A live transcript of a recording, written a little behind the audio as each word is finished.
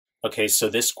Okay, so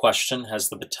this question has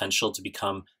the potential to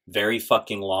become very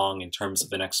fucking long in terms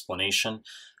of an explanation.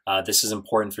 This is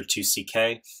important for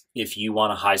 2CK. If you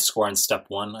want a high score on step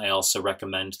 1, I also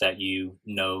recommend that you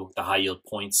know the high yield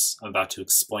points I'm about to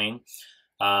explain.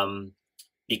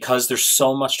 Because there's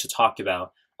so much to talk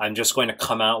about, I'm just going to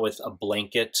come out with a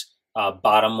blanket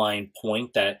bottom line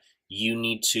point that you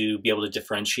need to be able to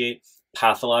differentiate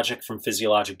pathologic from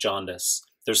physiologic jaundice.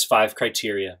 There's 5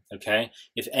 criteria, okay?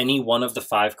 If any one of the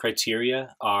 5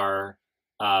 criteria are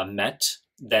met,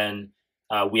 then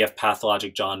we have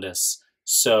pathologic jaundice.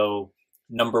 So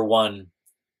number 1,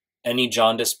 any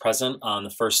jaundice present on the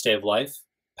first day of life,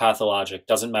 pathologic,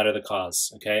 doesn't matter the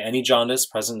cause, okay? Any jaundice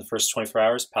present in the first 24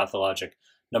 hours, pathologic.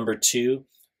 Number 2,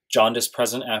 jaundice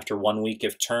present after 1 week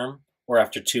of term or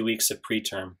after 2 weeks of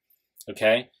preterm,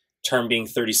 okay? Term being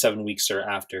 37 weeks or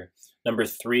after. Number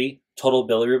 3, total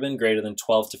bilirubin greater than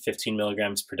 12 to 15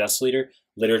 milligrams per deciliter.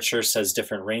 Literature says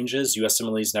different ranges.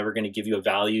 USMLE is never going to give you a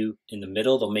value in the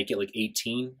middle. They'll make it like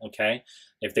 18, okay,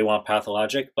 if they want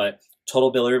pathologic. But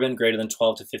total bilirubin greater than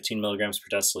 12 to 15 milligrams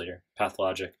per deciliter,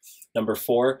 pathologic. Number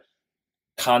 4,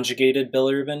 conjugated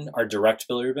bilirubin, or direct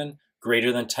bilirubin,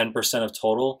 greater than 10% of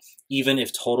total, even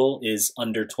if total is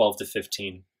under 12 to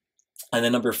 15. And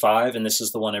then number 5, and this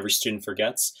is the one every student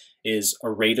forgets, is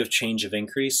a rate of change of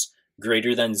increase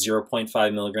greater than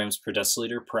 0.5 milligrams per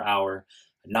deciliter per hour.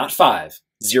 Not 5,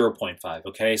 0.5,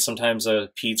 okay? Sometimes a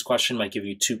PEDS question might give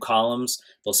you 2 columns.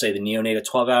 They'll say the neonate at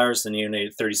 12 hours, the neonate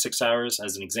at 36 hours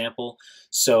as an example.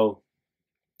 So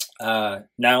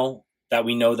now that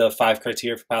we know the 5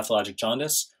 criteria for pathologic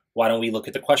jaundice, why don't we look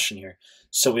at the question here?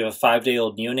 So we have a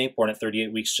 5-day-old neonate born at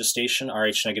 38 weeks gestation,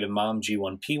 Rh-negative mom,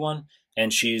 G1P1,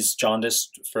 and she's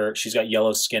jaundiced she's got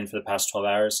yellow skin for the past 12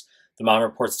 hours. The mom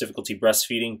reports difficulty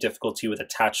breastfeeding, difficulty with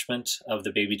attachment of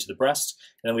the baby to the breast,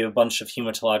 and then we have a bunch of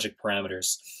hematologic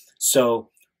parameters. So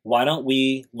why don't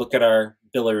we look at our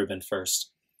bilirubin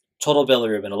first? Total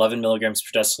bilirubin, 11 milligrams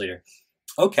per deciliter.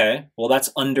 Okay, well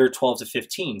that's under 12 to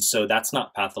 15, so that's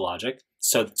not pathologic.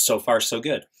 So far so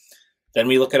good. Then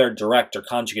we look at our direct or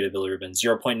conjugated bilirubin,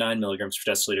 0.9 milligrams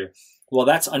per deciliter. Well,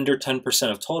 that's under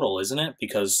 10% of total, isn't it?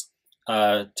 Because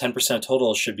 10% of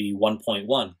total should be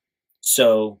 1.1.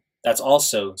 So that's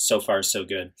also so far so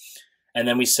good. And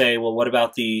then we say, well, what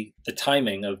about the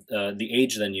timing of the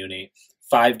age of the neonate?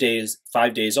 5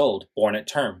 days old, born at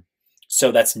term.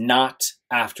 So that's not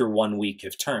after 1 week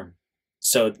of term.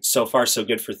 So far so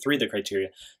good for 3 of the criteria.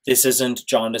 This isn't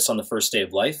jaundice on the first day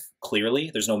of life,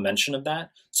 clearly. There's no mention of that.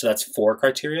 So that's 4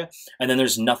 criteria. And then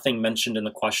there's nothing mentioned in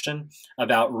the question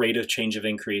about rate of change of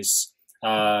increase.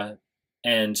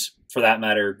 And for that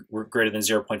matter, we're greater than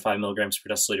 0.5 milligrams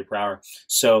per deciliter per hour.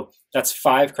 So that's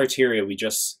 5 criteria we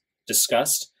just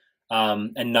discussed,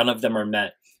 and none of them are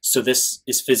met. So this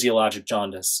is physiologic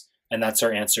jaundice, and that's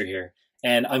our answer here.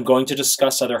 And I'm going to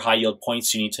discuss other high yield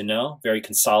points you need to know, very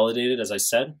consolidated, as I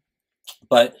said.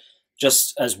 But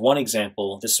just as one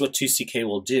example, this is what 2CK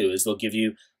will do, is they'll give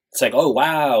you, it's like, oh,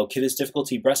 wow, kid has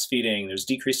difficulty breastfeeding. There's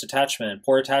decreased attachment,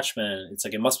 poor attachment. It's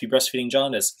like, it must be breastfeeding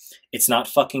jaundice. It's not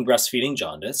fucking breastfeeding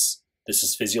jaundice. This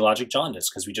is physiologic jaundice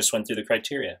because we just went through the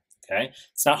criteria, okay?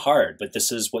 It's not hard, but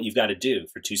this is what you've got to do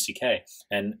for 2CK.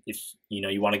 And if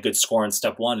you want a good score on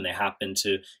step 1 and they happen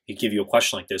to give you a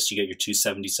question like this, you get your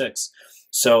 276.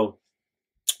 So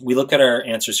we look at our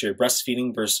answers here,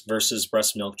 breastfeeding versus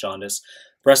breast milk jaundice.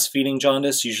 Breastfeeding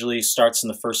jaundice usually starts in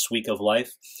the first week of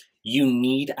life. You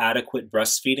need adequate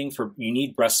breastfeeding you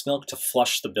need breast milk to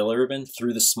flush the bilirubin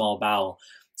through the small bowel.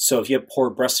 So if you have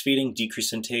poor breastfeeding,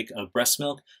 decreased intake of breast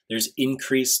milk, there's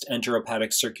increased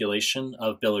enterohepatic circulation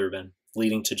of bilirubin,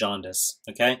 leading to jaundice,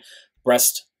 okay?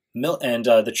 Breast milk, and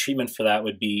the treatment for that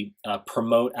would be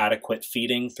promote adequate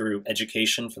feeding through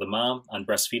education for the mom on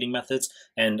breastfeeding methods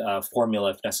and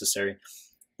formula if necessary.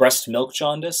 Breast milk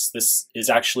jaundice, this is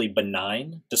actually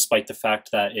benign, despite the fact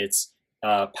that it's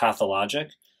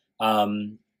pathologic.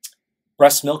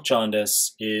 Breast milk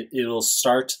jaundice, it will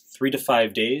start 3 to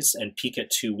 5 days and peak at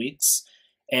 2 weeks.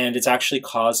 And it's actually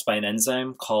caused by an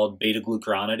enzyme called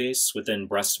beta-glucuronidase within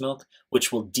breast milk,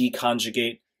 which will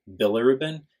deconjugate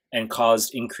bilirubin and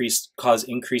cause increased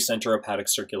enterohepatic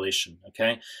circulation,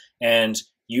 okay? And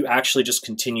you actually just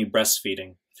continue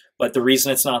breastfeeding. But the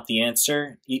reason it's not the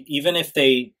answer, even if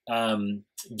they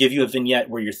give you a vignette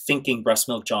where you're thinking breast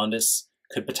milk jaundice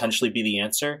could potentially be the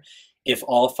answer, if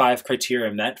all 5 criteria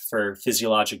are met for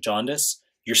physiologic jaundice,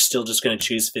 you're still just going to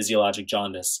choose physiologic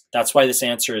jaundice. That's why this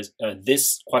answer is,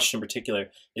 this question in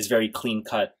particular, is very clean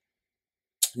cut.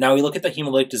 Now we look at the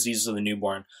hemolytic diseases of the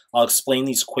newborn. I'll explain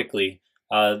these quickly,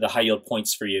 the high yield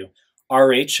points for you.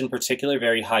 RH in particular,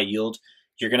 very high yield.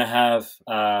 you're going to have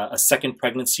a second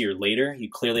pregnancy or later. You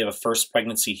clearly have a first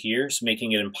pregnancy here, so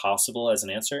making it impossible as an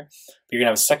answer. But you're going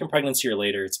to have a second pregnancy or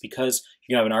later. It's because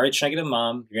you're going to have an Rh negative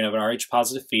mom, you're going to have an Rh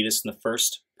positive fetus in the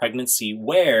first pregnancy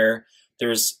where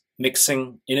there's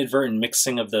inadvertent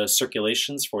mixing of the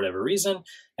circulations for whatever reason,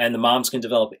 and the mom's going to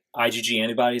develop IgG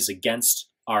antibodies against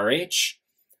Rh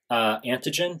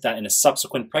antigen that in a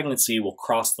subsequent pregnancy will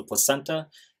cross the placenta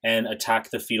and attack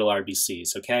the fetal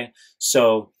RBCs, okay?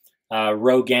 So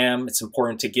RhoGAM, it's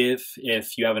important to give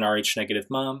if you have an Rh negative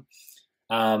mom,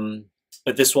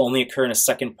 but this will only occur in a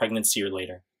second pregnancy or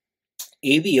later.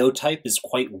 ABO type is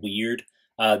quite weird.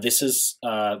 This is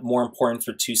more important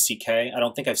for 2CK. I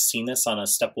don't think I've seen this on a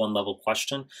step 1 level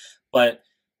question, but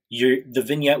the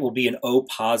vignette will be an O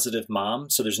positive mom,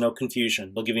 so there's no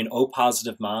confusion. They'll give you an O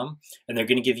positive mom, and they're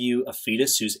going to give you a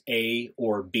fetus who's A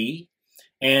or B.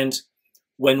 And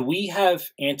when we have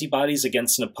antibodies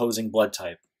against an opposing blood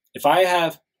type, if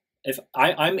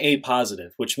I'm A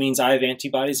positive, which means I have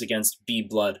antibodies against B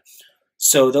blood,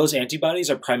 so those antibodies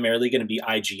are primarily going to be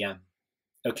IgM,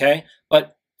 okay?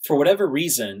 But for whatever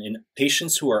reason, in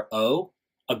patients who are O,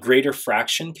 a greater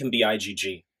fraction can be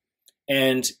IgG.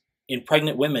 And in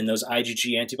pregnant women, those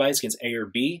IgG antibodies against A or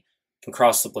B can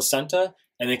cross the placenta,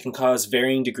 and they can cause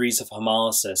varying degrees of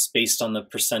hemolysis based on the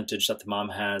percentage that the mom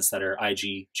has that are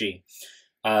IgG.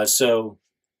 As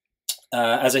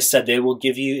I said, they will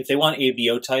give you, if they want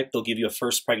ABO type, they'll give you a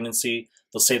first pregnancy.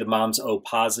 They'll say the mom's O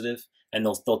positive, and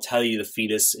they'll tell you the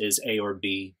fetus is A or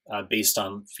B based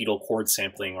on fetal cord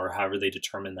sampling or however they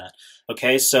determine that.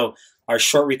 Okay, so our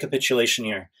short recapitulation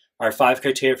here. Our 5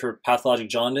 criteria for pathologic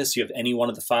jaundice, you have any one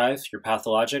of the 5, you're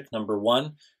pathologic. Number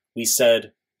 1, we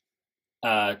said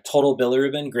total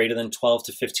bilirubin greater than 12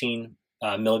 to 15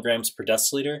 milligrams per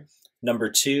deciliter.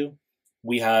 Number 2,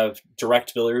 we have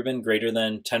direct bilirubin greater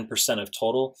than 10% of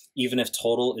total, even if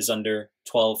total is under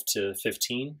 12 to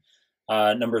 15.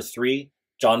 Number 3,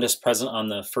 jaundice present on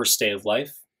the first day of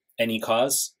life, any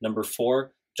cause. Number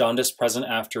 4, jaundice present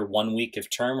after 1 week of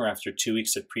term or after 2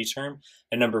 weeks of preterm.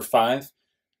 And number 5,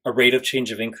 a rate of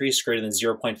change of increase greater than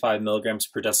 0.5 milligrams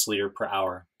per deciliter per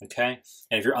hour, okay?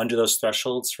 And if you're under those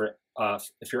thresholds,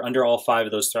 if you're under all 5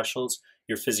 of those thresholds,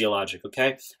 you're physiologic,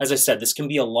 okay? As I said, this can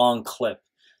be a long clip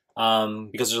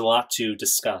because there's a lot to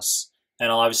discuss,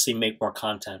 and I'll obviously make more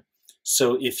content.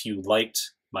 So if you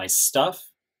liked my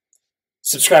stuff,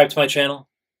 subscribe to my channel,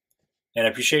 and I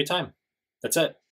appreciate your time. That's it.